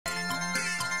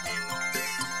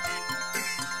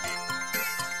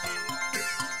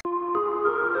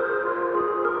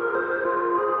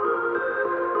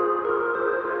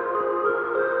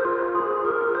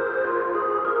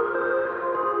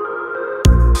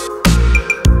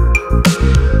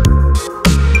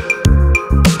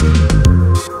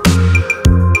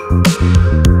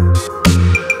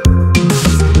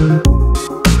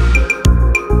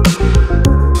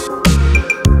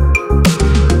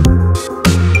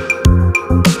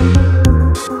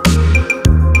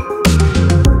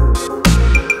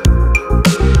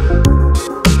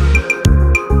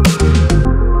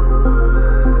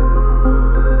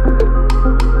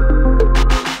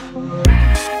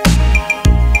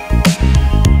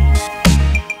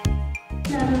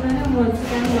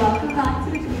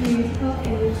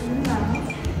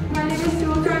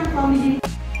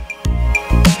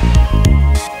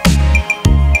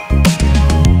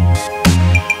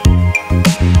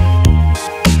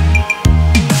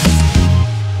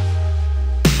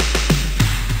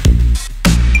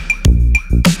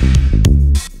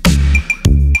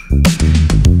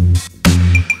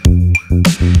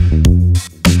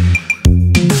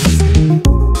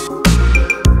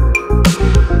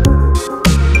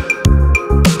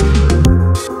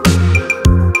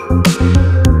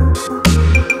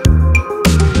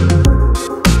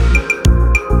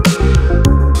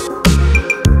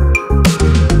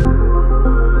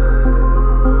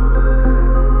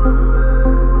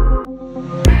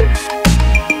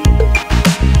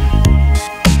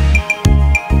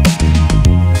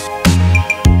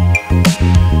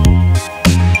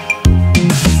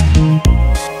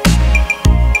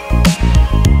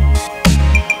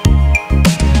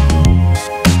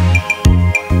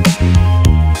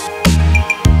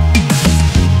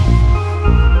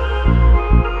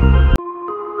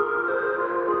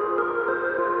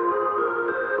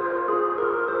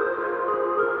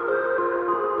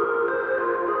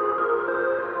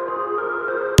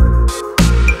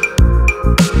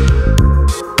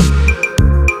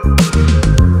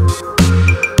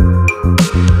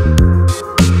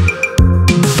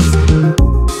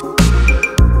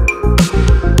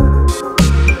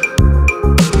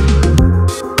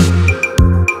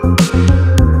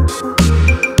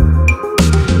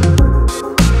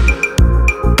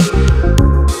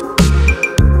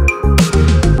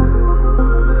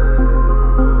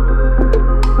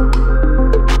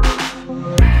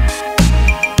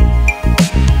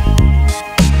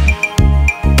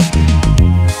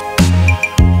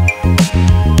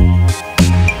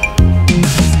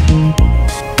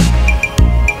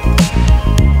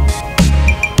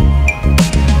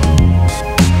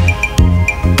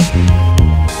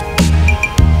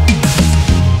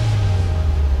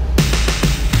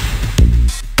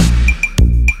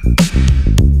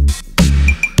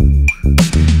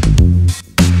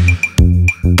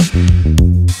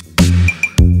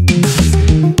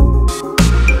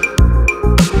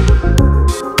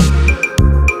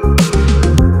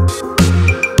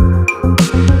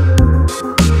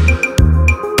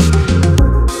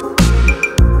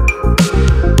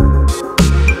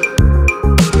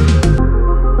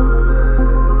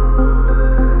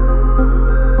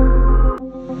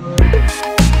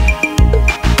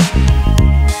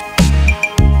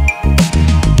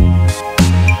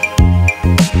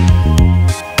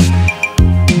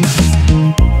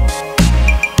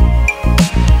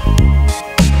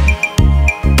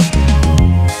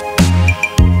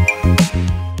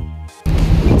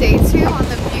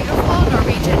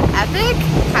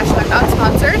not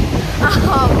sponsored.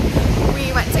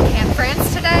 We went to Cannes,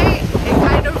 France today. It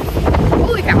kind of,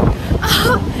 holy cow,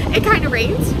 it kind of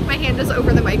rains. My hand is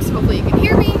over the mic, so hopefully you can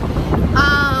hear me.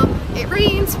 It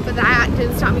rains, but that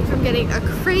didn't stop me from getting a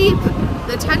crepe.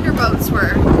 The tender boats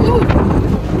were, ooh,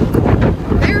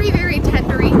 very, very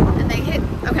tendery, and they hit,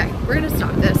 okay, we're gonna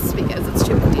stop this because it's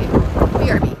too deep.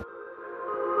 BRB.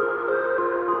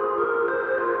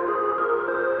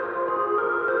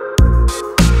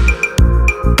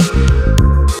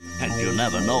 And you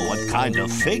never know what kind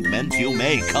of figment you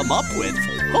may come up with.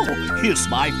 Oh, here's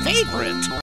my favorite.